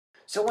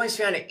So I always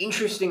found it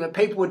interesting that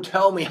people would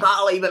tell me,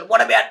 Harley, but what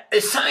about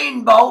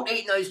Usain Bolt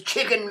eating those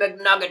chicken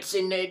McNuggets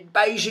in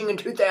Beijing in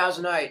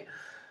 2008?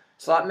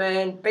 It's like,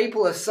 man,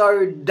 people are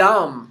so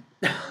dumb.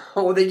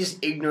 Or they're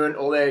just ignorant,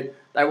 or they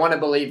want to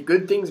believe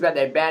good things about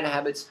their bad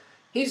habits.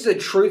 Here's the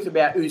truth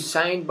about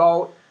Usain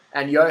Bolt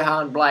and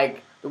Yohan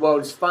Blake, the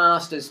world's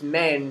fastest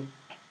men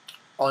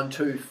on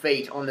 2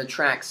 feet on the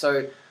track.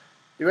 So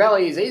the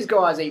reality is these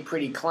guys eat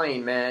pretty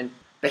clean, man.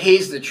 But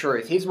here's the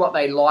truth. Here's what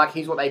they like.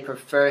 Here's what they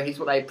prefer. Here's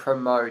what they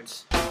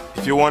promote.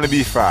 If you want to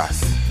be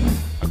fast,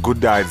 a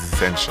good diet is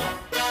essential.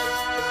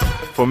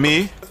 For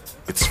me,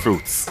 it's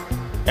fruits.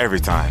 Every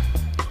time.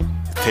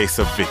 The taste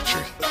of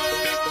victory.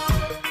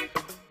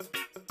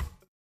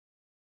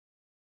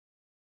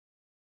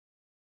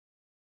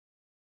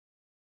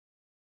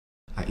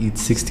 I eat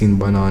 16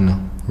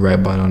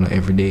 ripe banana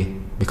every day.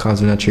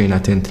 Because when I train, I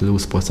tend to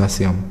lose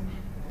potassium.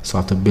 So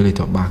I have to build it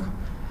up back.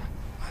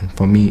 And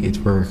for me, it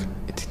works.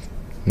 It's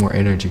more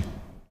energy.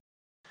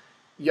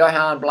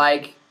 Yohan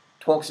Blake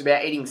talks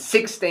about eating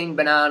 16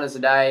 bananas a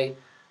day.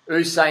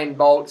 Usain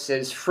Bolt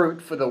says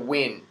fruit for the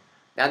win.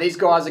 Now these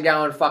guys are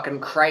going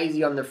fucking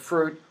crazy on the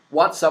fruit.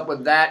 What's up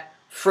with that?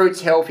 Fruit's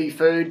healthy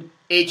food.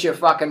 Eat your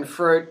fucking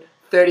fruit.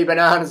 30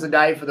 bananas a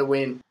day for the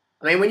win.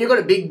 I mean, when you've got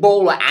a big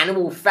ball of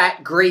animal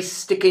fat grease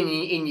sticking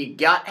in your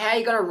gut, how are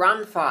you going to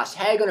run fast?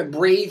 How are you going to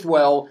breathe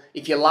well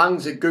if your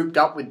lungs are gooped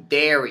up with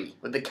dairy,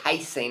 with the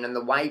casein and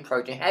the whey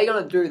protein? How are you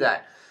going to do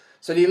that?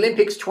 So the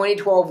Olympics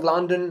 2012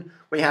 London,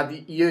 we have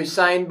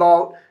Usain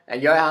Bolt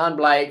and Yohan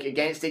Blake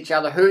against each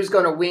other. Who's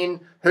going to win?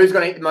 Who's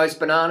going to eat the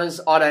most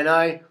bananas? I don't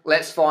know.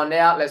 Let's find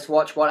out. Let's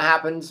watch what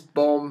happens.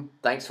 Boom.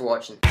 Thanks for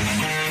watching.